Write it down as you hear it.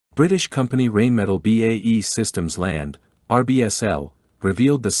British company Rheinmetall BAE Systems Land, RBSL,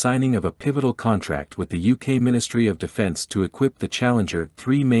 revealed the signing of a pivotal contract with the UK Ministry of Defence to equip the Challenger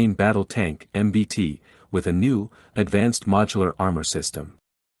 3 main battle tank (MBT) with a new, advanced modular armour system.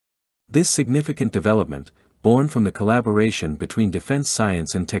 This significant development, born from the collaboration between Defence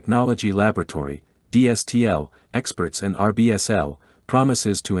Science and Technology Laboratory (DSTL) experts and RBSL,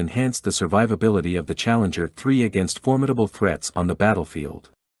 promises to enhance the survivability of the Challenger 3 against formidable threats on the battlefield.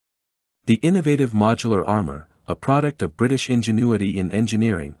 The innovative modular armour, a product of British ingenuity in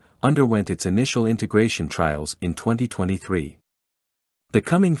engineering, underwent its initial integration trials in 2023. The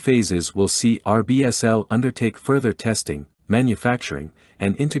coming phases will see RBSL undertake further testing, manufacturing,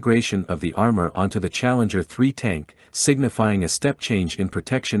 and integration of the armour onto the Challenger 3 tank, signifying a step change in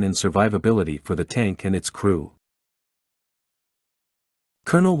protection and survivability for the tank and its crew.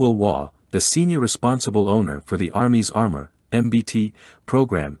 Colonel Will Waugh, the senior responsible owner for the Army's Armour (MBT)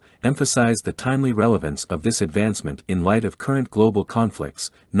 program, emphasized the timely relevance of this advancement in light of current global conflicts,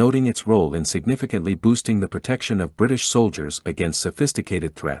 noting its role in significantly boosting the protection of British soldiers against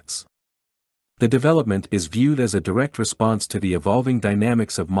sophisticated threats. The development is viewed as a direct response to the evolving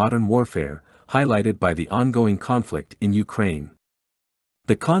dynamics of modern warfare, highlighted by the ongoing conflict in Ukraine.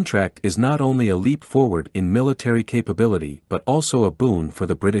 The contract is not only a leap forward in military capability but also a boon for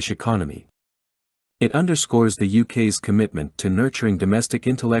the British economy. It underscores the UK's commitment to nurturing domestic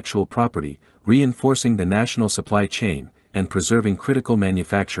intellectual property, reinforcing the national supply chain, and preserving critical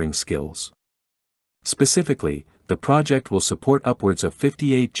manufacturing skills. Specifically, the project will support upwards of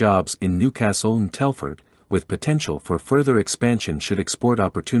 58 jobs in Newcastle and Telford, with potential for further expansion should export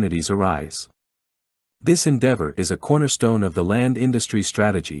opportunities arise. This endeavour is a cornerstone of the land industry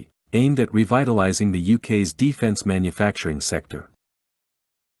strategy, aimed at revitalising the UK's defence manufacturing sector.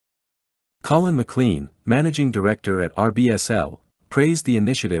 Colin McLean, Managing Director at RBSL, praised the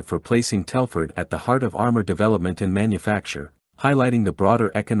initiative for placing Telford at the heart of armour development and manufacture, highlighting the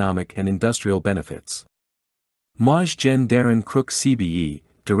broader economic and industrial benefits. Maj Gen Darren Crook CBE,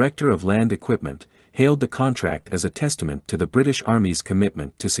 Director of Land Equipment, hailed the contract as a testament to the British Army's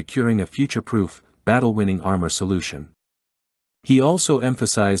commitment to securing a future-proof, battle-winning armour solution. He also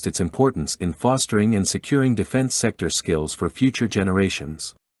emphasized its importance in fostering and securing defence sector skills for future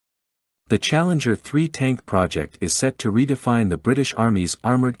generations. The Challenger 3 tank project is set to redefine the British Army's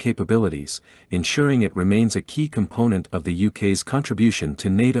armoured capabilities, ensuring it remains a key component of the UK's contribution to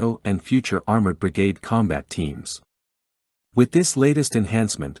NATO and future armoured brigade combat teams. With this latest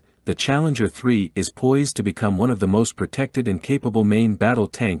enhancement, the Challenger 3 is poised to become one of the most protected and capable main battle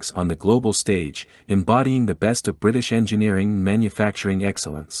tanks on the global stage, embodying the best of British engineering and manufacturing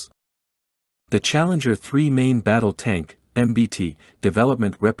excellence. The Challenger 3 main battle tank (MBT)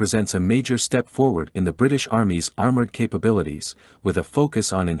 development represents a major step forward in the British Army's armoured capabilities, with a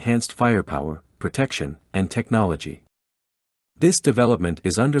focus on enhanced firepower, protection, and technology. This development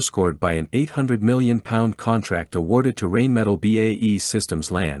is underscored by an £800 million contract awarded to Rheinmetall BAE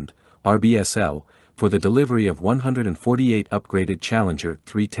Systems Land, RBSL, for the delivery of 148 upgraded Challenger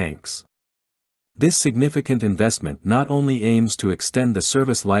 3 tanks. This significant investment not only aims to extend the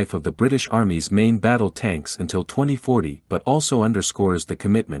service life of the British Army's main battle tanks until 2040 but also underscores the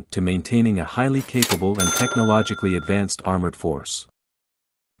commitment to maintaining a highly capable and technologically advanced armoured force.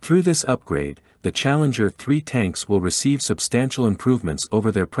 Through this upgrade, the Challenger 3 tanks will receive substantial improvements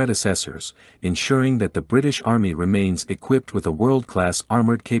over their predecessors, ensuring that the British Army remains equipped with a world-class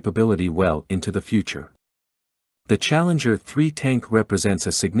armoured capability well into the future. The Challenger 3 tank represents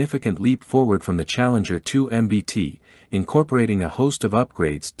a significant leap forward from the Challenger 2 MBT, incorporating a host of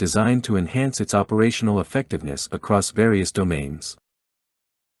upgrades designed to enhance its operational effectiveness across various domains.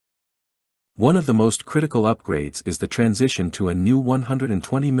 One of the most critical upgrades is the transition to a new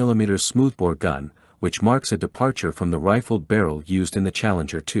 120mm smoothbore gun, which marks a departure from the rifled barrel used in the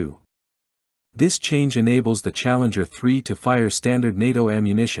Challenger 2. This change enables the Challenger 3 to fire standard NATO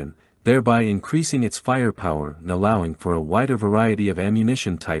ammunition, thereby increasing its firepower and allowing for a wider variety of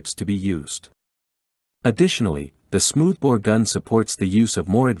ammunition types to be used. Additionally, the smoothbore gun supports the use of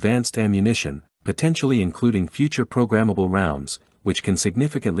more advanced ammunition, potentially including future programmable rounds, which can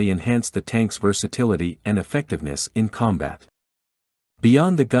significantly enhance the tank's versatility and effectiveness in combat.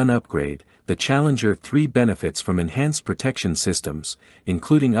 Beyond the gun upgrade, the Challenger 3 benefits from enhanced protection systems,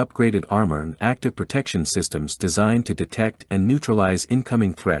 including upgraded armor and active protection systems designed to detect and neutralize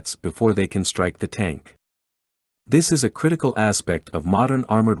incoming threats before they can strike the tank. This is a critical aspect of modern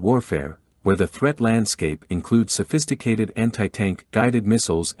armored warfare, where the threat landscape includes sophisticated anti-tank guided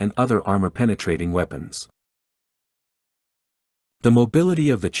missiles and other armor-penetrating weapons. The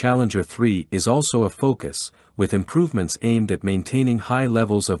mobility of the Challenger 3 is also a focus, with improvements aimed at maintaining high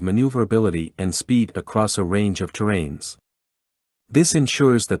levels of maneuverability and speed across a range of terrains. This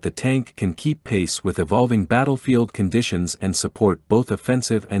ensures that the tank can keep pace with evolving battlefield conditions and support both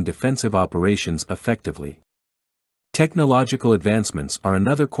offensive and defensive operations effectively. Technological advancements are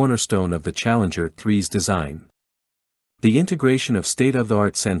another cornerstone of the Challenger 3's design. The integration of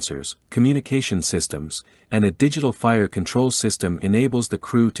state-of-the-art sensors, communication systems, and a digital fire control system enables the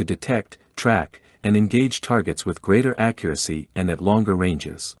crew to detect, track, and engage targets with greater accuracy and at longer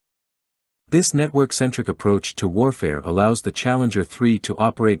ranges. This network-centric approach to warfare allows the Challenger 3 to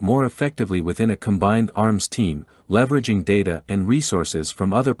operate more effectively within a combined arms team, leveraging data and resources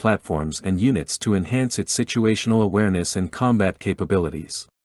from other platforms and units to enhance its situational awareness and combat capabilities.